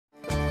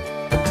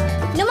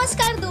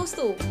नमस्कार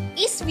दोस्तों,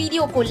 इस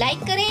वीडियो को लाइक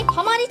करें,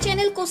 हमारे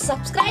चैनल को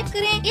सब्सक्राइब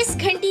करें, इस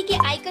घंटी के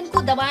आइकन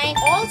को दबाएं,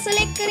 ऑल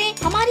सेलेक्ट करें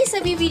हमारी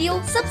सभी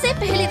वीडियो सबसे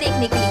पहले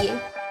देखने के लिए।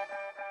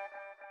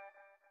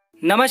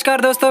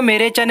 नमस्कार दोस्तों,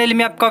 मेरे चैनल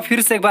में आपका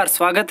फिर से एक बार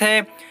स्वागत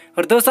है।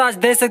 और दोस्तों आज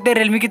देख सकते हैं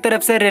Realme की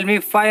तरफ से Realme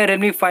 5 और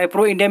Realme 5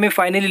 Pro इंडिया में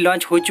फाइनली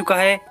लॉन्च हो चुका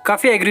है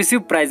काफी एग्रेसिव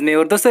प्राइस में।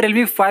 और दोस्तों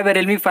Realme 5 और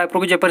Realme 5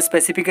 Pro के जो पर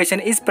स्पेसिफिकेशन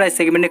इस प्राइस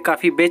सेगमेंट में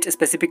काफी बेस्ट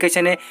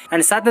स्पेसिफिकेशन है।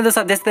 एंड साथ में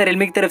दोस्तों आप देख सकते हैं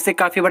Realme की तरफ से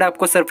काफी बड़ा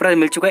आपको सरप्राइज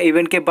मिल चुका है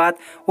इवेंट के बाद,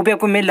 वो भी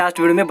आपको मैं लास्ट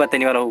वीडियो में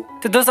बताने वाला हूँ।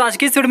 तो दोस्तों आज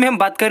की इस वीडियो में हम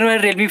बात कर रहे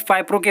हैं Realme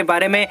 5 Pro के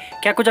बारे में,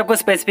 क्या कुछ आपको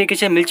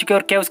स्पेसिफिकेशन मिल चुके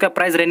हैं और क्या उसका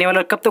प्राइस रहने वाला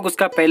है, कब तक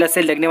उसका पहला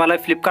सेल लगने वाला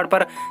है फ्लिपकार्ट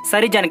पर,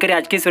 सारी जानकारी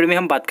आज की इस वीडियो में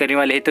हम बात करने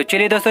वाले हैं। तो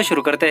चलिए दोस्तों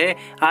शुरू करते हैं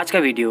आज का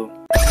वीडियो।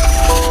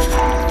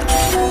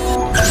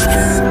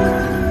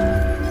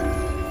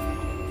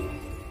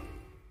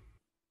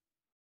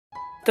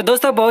 तो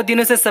दोस्तों बहुत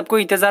दिनों से सबको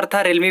इंतजार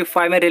था Realme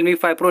 5 में Realme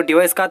 5 Pro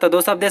डिवाइस का। तो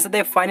दोस्तों आप देख सकते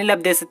हैं फाइनली आप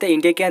देख सकते हैं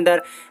इंडिया के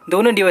अंदर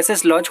दोनों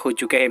डिवाइसेस लॉन्च हो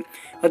चुके हैं।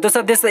 और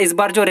दोस्तों आप देख सकते हैं इस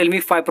बार जो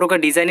Realme 5 Pro का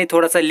डिजाइन है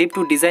थोड़ा सा लिप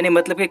टू डिजाइन है,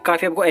 मतलब कि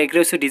काफी आपको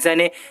एग्रेसिव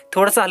डिजाइन है,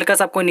 थोड़ा सा हल्का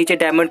सा आपको नीचे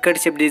डायमंड कट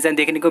शेप डिजाइन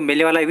देखने को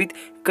मिलने वाला है with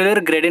colour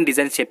gradient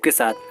design shape के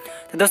साथ।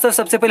 तो दोस्तों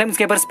सबसे पहले हम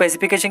इसके ऊपर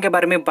स्पेसिफिकेशन के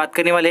बारे में बात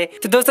करने वाले हैं।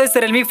 तो दोस्तों इस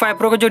Realme 5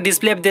 Pro का जो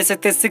डिस्प्ले आप देख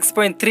सकते हैं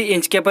 6.3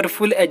 इंच के ऊपर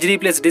full HD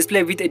plus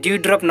display with dew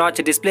drop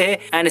notch display है।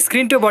 And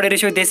screen to body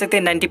ratio देख सकते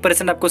हैं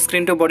 90% आपको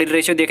स्क्रीन टू बॉडी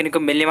रेशियो देखने को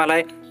मिलने वाला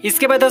है।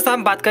 इसके बाद दोस्तों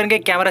हम बात करेंगे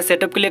कैमरा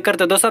सेटअप को लेकर।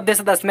 तो दोस्तों आप देख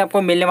सकते हैं इसमें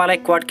आपको मिलने वाला है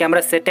क्वाड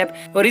कैमरा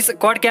सेटअप। और इस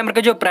क्वाड कैमरा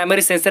का जो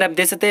प्राइमरी सेंसर आप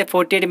देख सकते हैं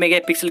 48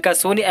 मेगापिक्सल का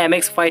सोनी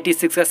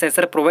IMX5T6 का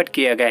सेंसर प्रोवाइड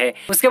किया गया है।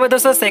 उसके बाद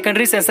दोस्तों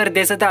सेकेंडरी सेंसर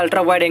देख सकते हैं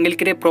अल्ट्रा वाइड एंगल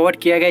के लिए प्रोवाइड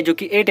किया गया है जो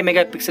कि 8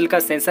 मेगापिक्सल का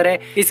सेंसर है।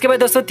 इसके बाद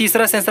दोस्तों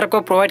तीसरा सेंसर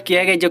आपको प्रोवाइड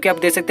किया गया है जो कि आप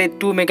देख सकते हैं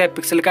 2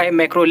 मेगापिक्सल का है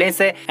मैक्रो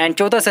लेंस है। एंड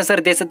चौथा सेंसर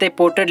देख सकते हैं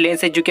पोर्ट्रेट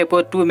लेंस है जो कि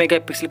आपको 2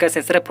 मेगापिक्सल का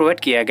सेंसर प्रोवाइड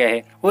किया गया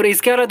है। और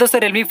इसके अलावा दोस्तों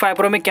Realme 5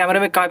 Pro में कैमरा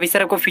में काफी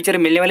सारे आपको फीचर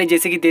मिलने वाले,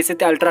 जैसे कि देख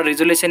सकते हैं अल्ट्रा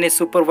रेजोल्यूशन है,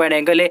 सुपर वाइड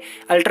एंगल है,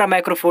 ultra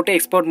micro photo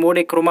export mode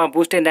है, क्रोमा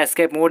बूस्ट है,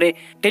 एस्केप मोड है,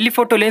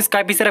 टेलीफोटो लेंस,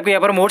 काफी सारे आपको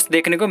यहाँ पर मोड्स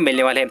देखने को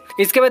मिलने वाले हैं।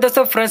 इसके बाद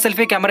दोस्तों फ्रंट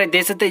सेल्फी कैमरा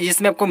देख सकते हैं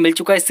जिसमें आपको मिल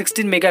चुका है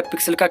 16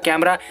 मेगापिक्सल का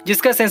कैमरा,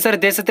 जिसका सेंसर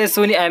देख सकते हैं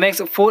सोनी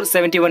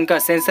IMX471 का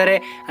सेंसर है।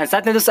 और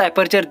साथ में दोस्तों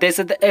अपर्चर देख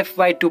सकते हैं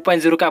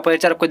f/2.0 का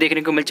अपर्चर आपको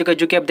देखने को मिल चुका है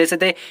जो कि आप देख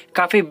सकते हैं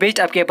काफी बेस्ट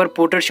आपके यहाँ पर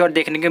पोर्ट्रेट शॉट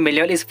देखने को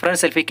मिलने वाले इस फ्रंट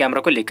सेल्फी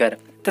कैमरा को लेकर।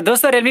 तो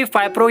दोस्तों Realme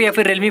 5 Pro या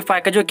फिर Realme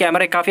 5 का जो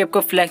कैमरा है काफी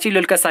आपको फ्लैगशिप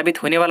लेवल का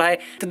साबित होने वाला है।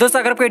 तो दोस्तों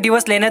अगर आपको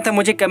डिवाइस लेना है तो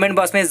मुझे कमेंट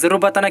बॉक्स में जरूर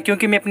बताना,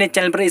 क्योंकि मैं अपने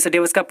चैनल पर इस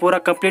डिवाइस का पूरा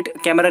कंप्लीट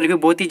कैमरा रिव्यू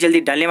बहुत ही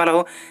जल्दी डालने वाला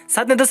हूँ।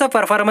 साथ में दोस्तों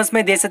परफॉर्मेंस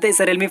में देख सकते हैं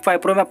इस Realme 5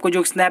 Pro में आपको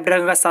जो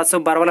स्नैपड्रैगन का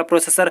 712 वाला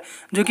प्रोसेसर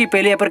जो कि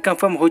पहले यहाँ पर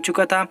कंफर्म हो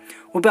चुका था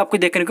वो भी आपको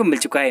देखने को मिल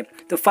चुका है।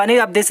 तो फाइनली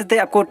आप देख सकते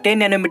हैं आपको 10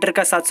 नैनोमीटर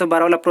का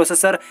 712 वाला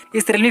प्रोसेसर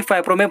इस Realme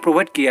 5 Pro में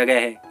प्रोवाइड किया गया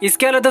है।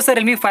 इसके अलावा दोस्तों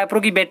Realme 5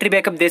 Pro की बैटरी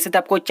बैकअप देख सकते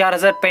हैं आपको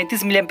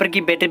 4035 mAh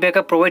की बैटरी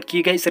बैकअप प्रोवाइड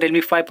की गई इस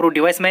Realme 5 Pro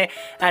डिवाइस में।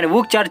 एंड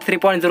वुक चार्ज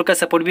 3.0 का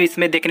सपोर्ट भी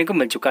इसमें देखने को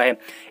मिल चुका है।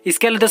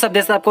 इसके अलावा दोस्तों आप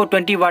देख सकते हैं आपको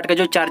 20 वाट का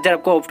जो चार्जर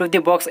आपको आउट ऑफ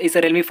द बॉक्स इस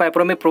Realme 5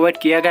 Pro में प्रोवाइड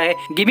किया गया है।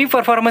 गेमिंग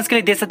परफॉर्मेंस के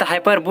लिए देख सकते हैं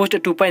हाइपर बूस्ट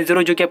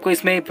 2.0 जो कि आपको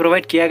इसमें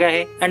प्रोवाइड किया गया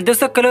है। एंड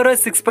दोस्तों कलर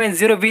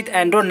 6.0 विद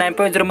एंड्रॉइड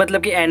 9.0,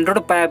 मतलब कि एंड्रॉइड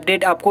पाई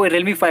अपडेट आपको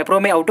Realme 5 Pro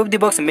में आउट ऑफ द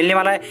बॉक्स मिलने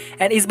वाला है।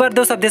 एंड इस बार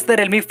दोस्तों आप देख सकते हैं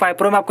Realme 5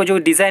 Pro में आपको जो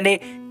डिजाइन है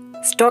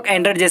स्टॉक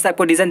एंड्रॉइड जैसा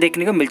आपको डिजाइन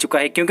देखने को मिल चुका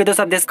है, क्योंकि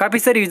दोस्तों आप देख काफी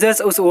सारे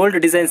यूजर्स उस ओल्ड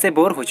डिजाइन से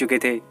बोर हो चुके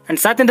थे। एंड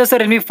साथ में दोस्तों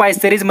Realme 5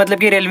 सीरीज मतलब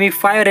कि Realme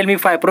 5 और Realme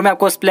 5 Pro में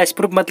आपको स्प्लैश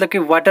प्रूफ मतलब कि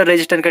वाटर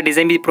रेजिस्टेंट का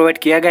डिजाइन भी प्रोवाइड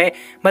किया गया है,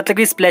 मतलब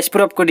कि स्प्लैश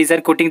प्रूफ आपको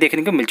डिजाइन कोटिंग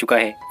देखने को मिल चुका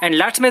है। एंड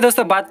लास्ट में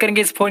दोस्तों बात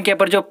करेंगे इस फोन के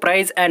ऊपर जो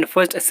प्राइस एंड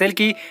फर्स्ट सेल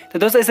की। तो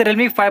दोस्तों इस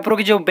Realme 5 Pro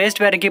की जो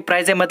बेस्ट वेरिएंट की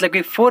प्राइस है, मतलब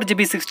कि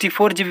 4GB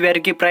 64GB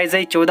वेरिएंट की प्राइस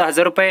है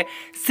 14,000 रुपए,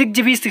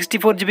 6GB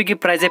 64GB की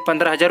प्राइस है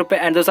 15,000 रुपए।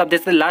 एंड दोस्तों आप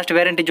देखते हैं लास्ट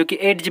वेरिएंट है जो कि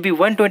 8GB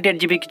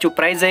 128GB की जो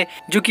प्राइस है,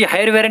 जो कि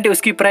हायर वेरिएंट है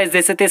उसकी प्राइस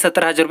दे सकते हैं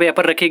 17,000 रुपए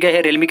पर रखे गए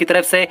हैं Realme की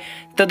तरफ से।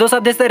 तो दोस्तों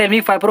आप देख सकते हैं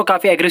Realme 5 Pro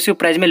काफी एग्रेसिव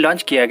प्राइस में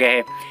लॉन्च किया गया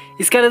है।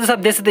 इसके अलावा दोस्तों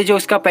आप देख सकते हैं जो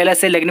उसका पहला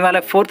सेल लगने वाला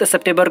है 4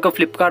 सितंबर को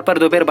फ्लिपकार्ट पर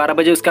दोपहर 12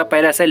 बजे उसका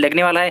पहला सेल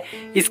लगने वाला है।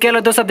 इसके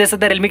अलावा दोस्तों आप देख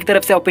सकते हैं Realme की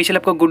तरफ से ऑफिशियल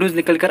आपको गुड न्यूज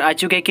निकल कर आ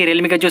चुके हैं कि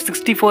Realme का जो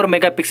 64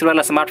 मेगापिक्सल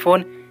वाला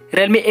स्मार्टफोन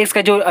Realme X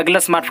का जो अगला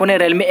स्मार्टफोन है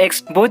Realme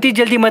X बहुत ही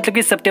जल्दी मतलब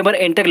कि सितंबर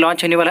एंड तक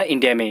लॉन्च होने वाला है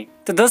इंडिया में।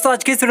 तो दोस्तों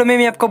आज की इस वीडियो में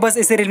मैं आपको बस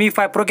इस Realme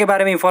 5 Pro के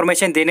बारे में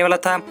इंफॉर्मेशन देने वाला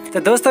था। तो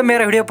दोस्तों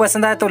मेरा वीडियो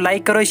पसंद आया तो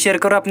लाइक करो, शेयर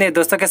करो अपने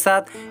दोस्तों के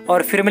साथ,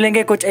 और फिर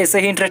मिलेंगे कुछ ऐसे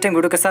ही इंटरेस्टिंग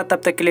वीडियो के साथ।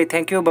 तब तक के लिए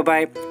thank you, bye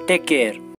bye, take care.